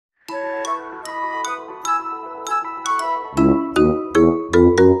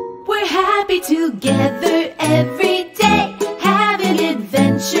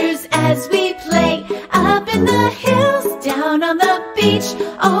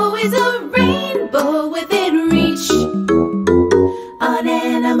always a rainbow within reach. On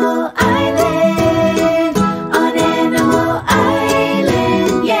Animal Island, on Animal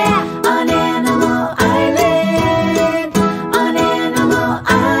Island, yeah, on Animal Island, on Animal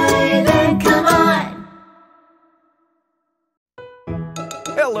Island, come on.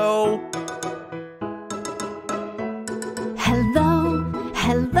 Hello. Hello,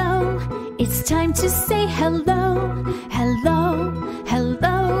 hello, it's time to say hello. Hello,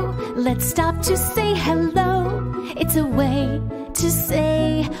 hello, let's stop to say hello. It's a way to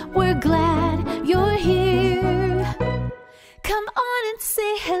say we're glad you're here. Come on and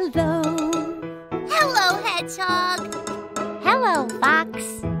say hello. Hello, Hedgehog. Hello, Fox.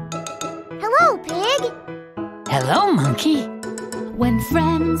 Hello, Pig. Hello, Monkey. When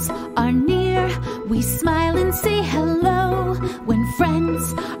friends are near, we smile and say hello. When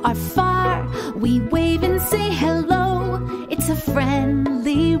friends are far, we wave and say hello. It's a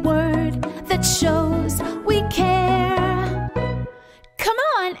friendly word that shows we care. Come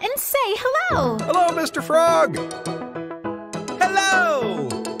on and say hello. Hello, Mr. Frog. Hello.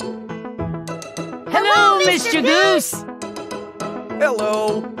 Hello, Mr. Goose.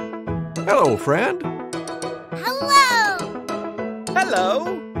 Hello. Hello, friend. Hello.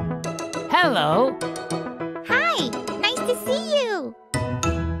 Hello. Hello. Hi, nice to see you.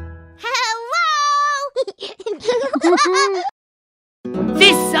 Hello.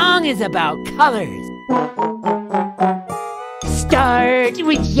 This song is about colors. Start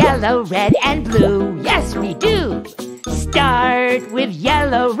with yellow, red, and blue. Yes, we do. Start with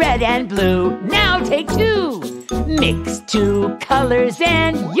yellow, red, and blue. Now take two. Mix two colors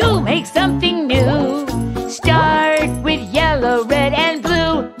and you'll make something new. Start with yellow, red, and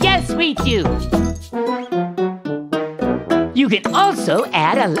blue. Yes, we do. You can also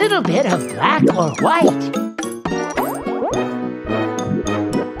add a little bit of black or white.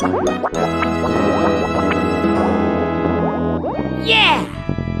 Yeah!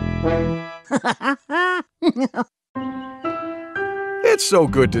 It's so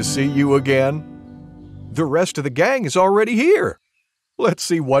good to see you again. The rest of the gang is already here. Let's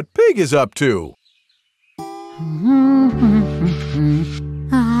see what Pig is up to.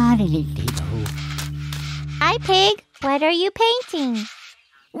 Hi, Pig. What are you painting?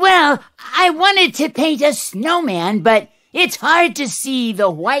 Well, I wanted to paint a snowman, but it's hard to see the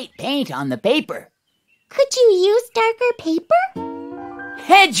white paint on the paper. Could you use darker paper?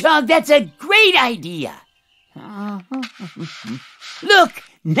 Hedgehog, that's a great idea. Look,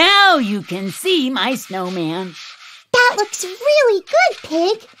 now you can see my snowman. That looks really good,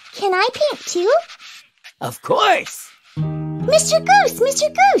 Pig. Can I paint too? Of course. Mr.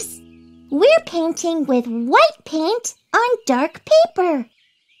 Goose, we're painting with white paint on dark paper.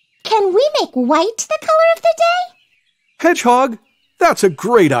 Can we make white the color of the day? Hedgehog, that's a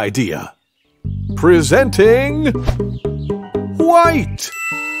great idea. Presenting white.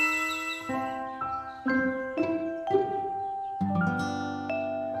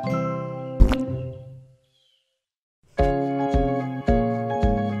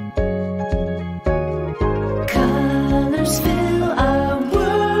 Colors fill our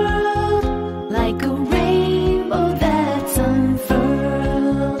world like a rainbow that's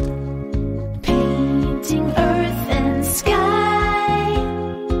unfurled, painting earth and sky,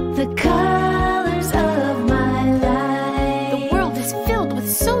 the colors of my life. The world is filled with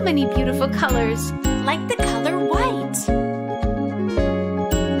so many beautiful colors, like the color white.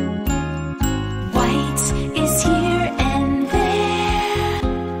 White is here and there.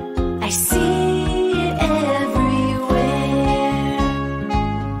 I see it everywhere.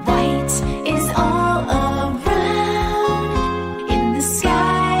 White is all around, in the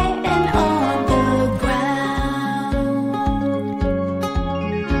sky and on the ground.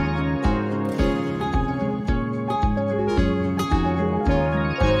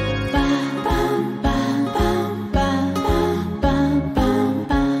 Bum, bum, bum, bum, bum, bum, bum, bum, bum,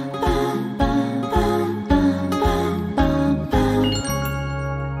 bum, bum, bum, bum, bum, bum.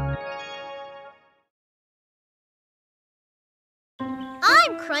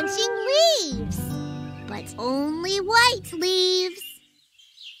 I'm crunching leaves, but only white leaves.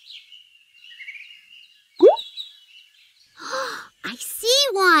 I see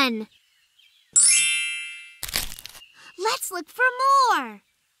one. Let's look for more.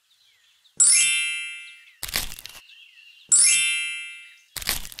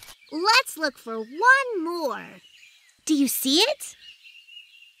 Let's look for one more. Do you see it?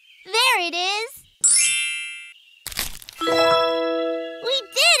 There it is. We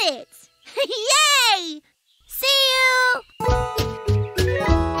did it! Yay! See you!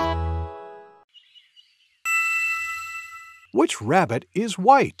 Which Which rabbit is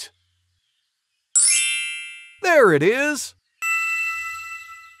white? There it is!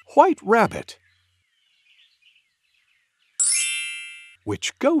 White rabbit.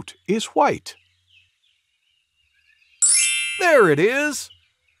 Which goat is white? There it is!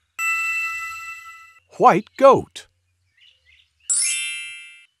 White goat.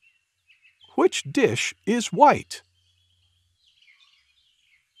 Which dish is white?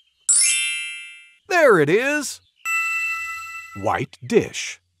 There it is! White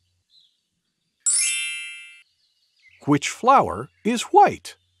dish. Which flower is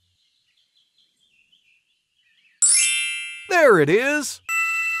white? There it is!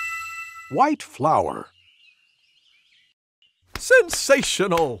 White flower.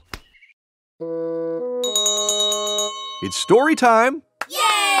 Sensational! It's story time!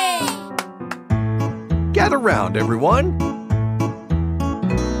 Yay! Gather round, everyone.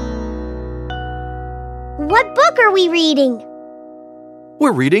 What book are we reading?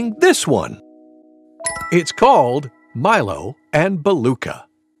 We're reading this one. It's called Milo and Beluga.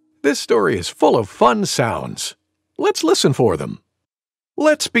 This story is full of fun sounds. Let's listen for them.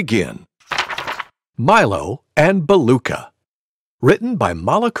 Let's begin. Milo and Beluga. Written by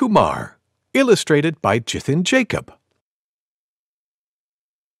Mala Kumar. Illustrated by Jithin Jacob.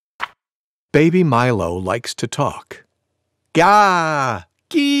 Baby Milo likes to talk. Gah!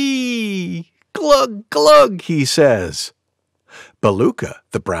 Gee! Glug, glug, he says. Beluga,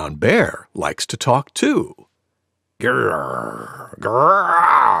 the brown bear, likes to talk too. Grrr,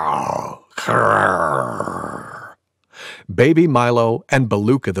 grrr, grrr. Baby Milo and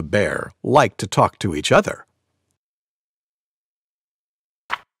Beluga the bear like to talk to each other.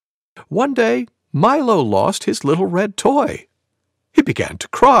 One day, Milo lost his little red toy. He began to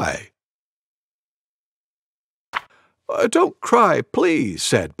cry. Don't cry, please,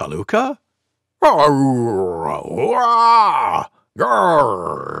 said Beluga.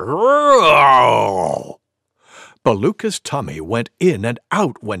 Beluga's tummy went in and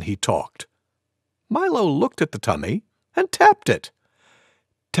out when he talked. Milo looked at the tummy and tapped it.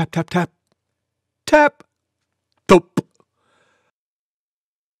 Tap, tap, tap. Tap. Thump.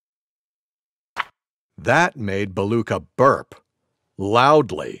 That made Beluga burp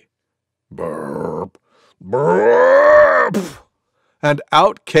loudly. Burp, burp. And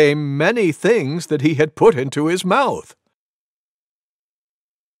out came many things that he had put into his mouth.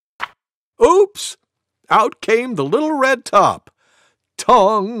 Oops! Out came the little red top.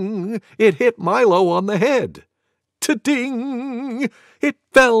 Tong! It hit Milo on the head. Ta-ding! It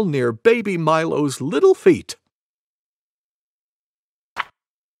fell near baby Milo's little feet.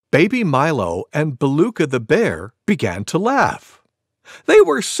 Baby Milo and Beluga the bear began to laugh. They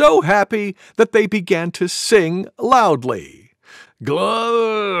were so happy that they began to sing loudly.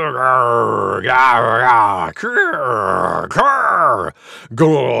 Glug, grr, grr, grr, grr,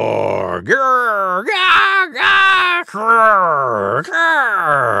 grr, grr, grr,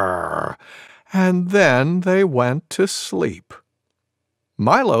 grr. And then they went to sleep.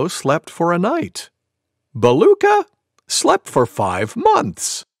 Milo slept for a night. Beluga slept for 5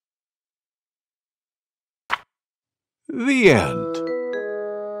 months. The end.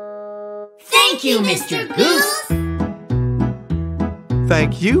 Thank you, Mr. Goose.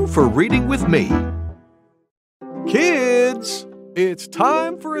 Thank you for reading with me. Kids, it's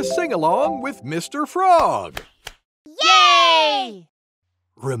time for a sing-along with Mr. Frog. Yay!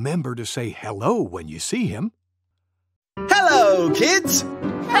 Remember to say hello when you see him. Hello, kids!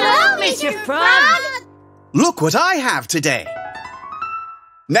 Hello, Mr. Frog! Look what I have today.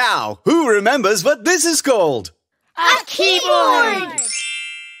 Now, who remembers what this is called? A keyboard!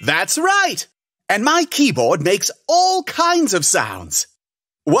 That's right! And my keyboard makes all kinds of sounds.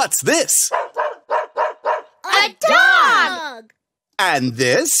 What's this? A dog! And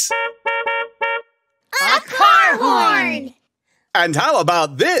this? A car horn! And how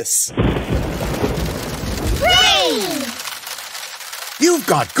about this? Rain! You've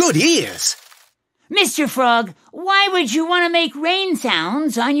got good ears. Mr. Frog, why would you want to make rain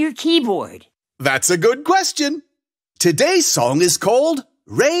sounds on your keyboard? That's a good question. Today's song is called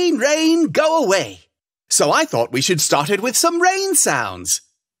Rain, Rain, Go Away. So I thought we should start it with some rain sounds.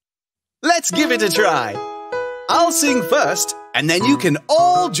 Let's give it a try. I'll sing first, and then you can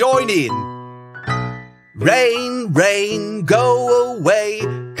all join in. Rain, rain, go away.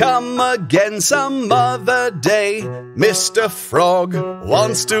 Come again some other day. Mr. Frog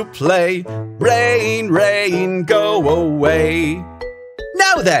wants to play. Rain, rain, go away.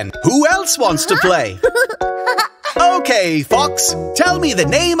 Now then, who else wants to play? Okay, Fox, tell me the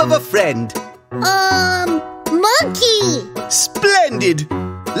name of a friend. Monkey! Splendid!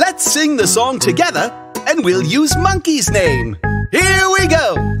 Let's sing the song together and we'll use Monkey's name. Here we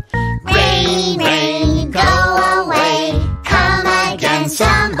go. Rain, rain, go away. Come again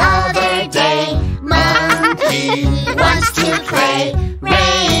some other day. Monkey wants to play.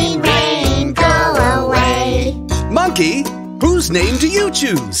 Rain, rain, go away. Monkey, whose name do you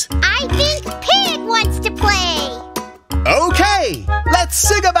choose? I think Pig wants to play. Okay, let's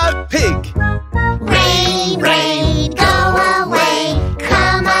sing about Pig. Rain, rain, go away.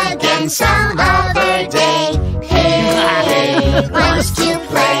 Come again some other day. Pig wants to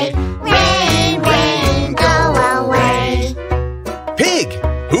play. Rain, rain, go away. Pig,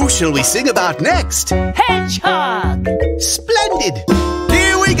 who shall we sing about next? Hedgehog! Splendid!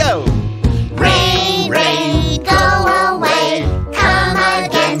 Here we go. Rain, rain, go away. Come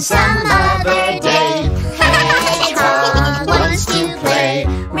again some other day. Hedgehog wants to play.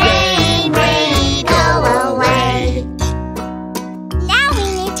 Rain, rain, go away. Now we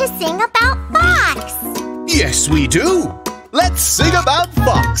need to sing about Fox. Yes, we do. Let's sing about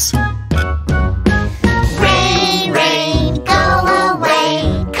Fox. Rain, rain, go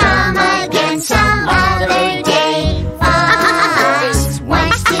away. Come again some other day. Fox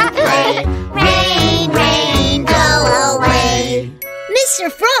wants to play. Rain, rain, go away.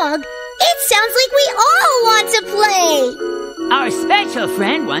 Mr. Frog, it sounds like we all want to play. Our special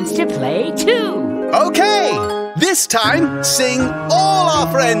friend wants to play too. Okay, this time sing All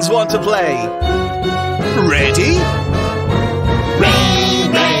Our Friends Want to Play. Ready?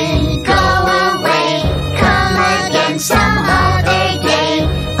 Rain, rain, go away. Come again some other day.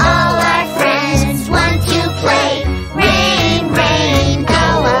 All our friends want to play. Rain, rain,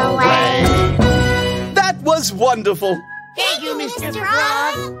 go away. That was wonderful. Thank you, Mr.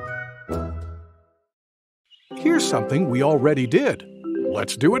 Frog. Here's something we already did.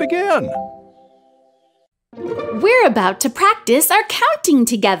 Let's do it again. We're about to practice our counting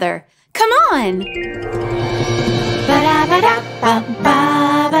together. Come on!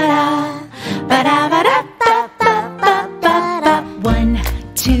 Ba-da-ba-da-ba-ba-ba-da. Ba-da-ba-da-ba-ba-ba-ba-ba. 1,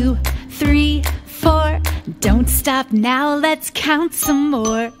 2, 3, 4. Don't stop now, let's count some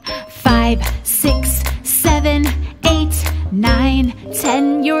more. 5, 6, 7, 8, 9,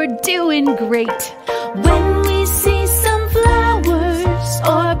 10. You're doing great. When we see some flowers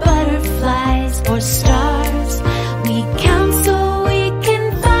or butterflies or stars, we count so we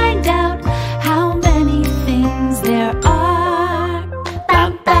can find out how many things there are.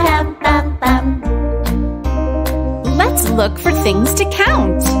 Ba-ba-da-ba-bum. Let's look for things to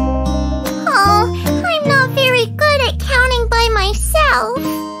count. Oh, I'm not very good at counting by myself.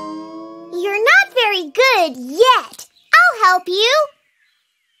 You're not very good yet. I'll help you.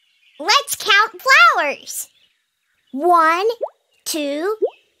 Let's count flowers. 1, 2,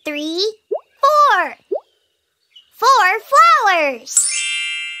 3, 4. 4 flowers.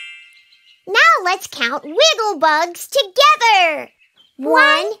 Now let's count wiggle bugs together.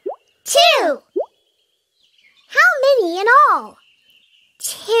 1, 2. How many in all?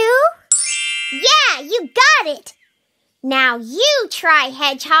 2? Yeah, you got it. Now you try,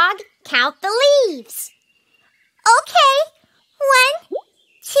 Hedgehog. Count the leaves. Okay. 1,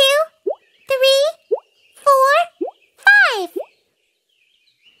 2, 3, 4, 5.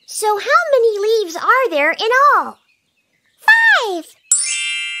 So how many leaves are there in all? 5.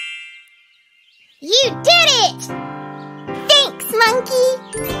 You did it! Thanks, Monkey.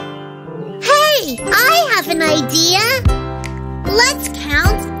 Hey, I have an idea. Let's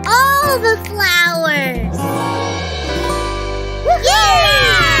count all the flowers.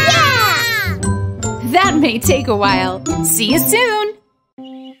 Yeah! That may take a while. See you soon!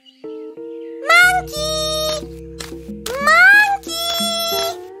 Monkey! Monkey!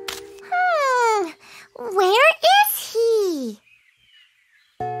 Where is he?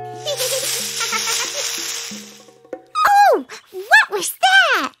 Oh, what was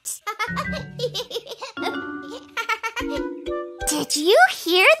that? Did you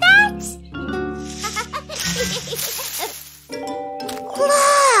hear that?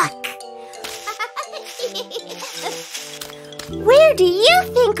 Look! Where do you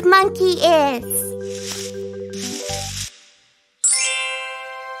think Monkey is?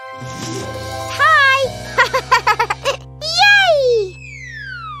 Hi! Yay!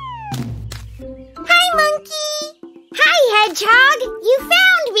 Hi, Monkey! Hi, Hedgehog! You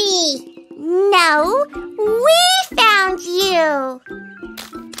found me! No, we found you!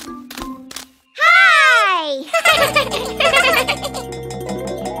 Hi!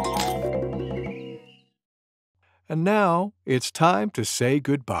 And now it's time to say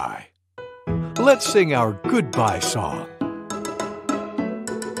goodbye. Let's sing our goodbye song.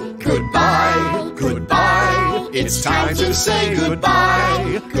 Goodbye, goodbye, It's time to say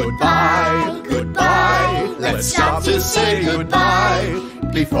goodbye. Goodbye, goodbye. Let's stop to say goodbye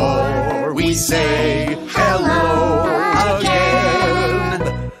before we say hello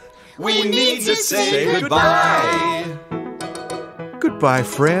again. We need to say goodbye. Goodbye,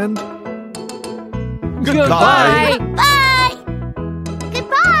 friend. Goodbye. Bye.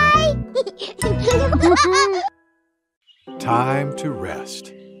 Goodbye. Time to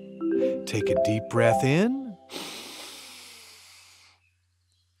rest. Take a deep breath in.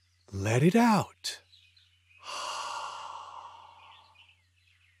 Let it out.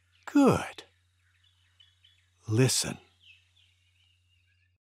 Good. Listen.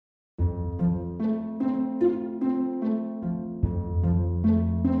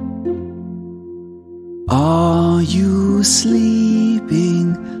 Are you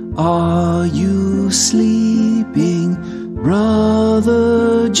sleeping? Are you sleeping?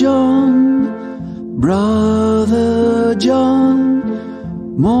 Brother John, Brother John.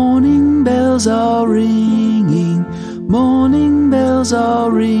 Morning bells are ringing, morning bells are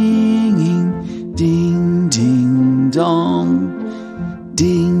ringing. Ding, ding, dong,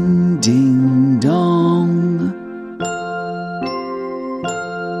 ding, ding, dong.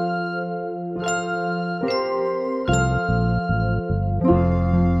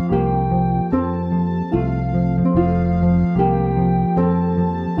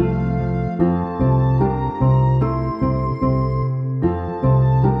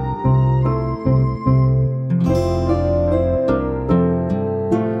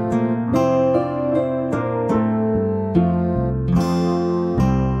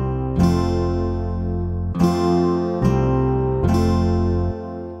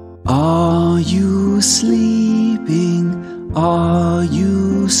 Are you sleeping? Are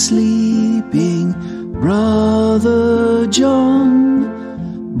you sleeping? Brother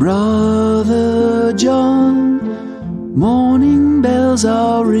John, Brother John. Morning bells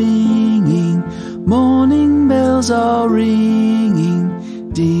are ringing, morning bells are ringing.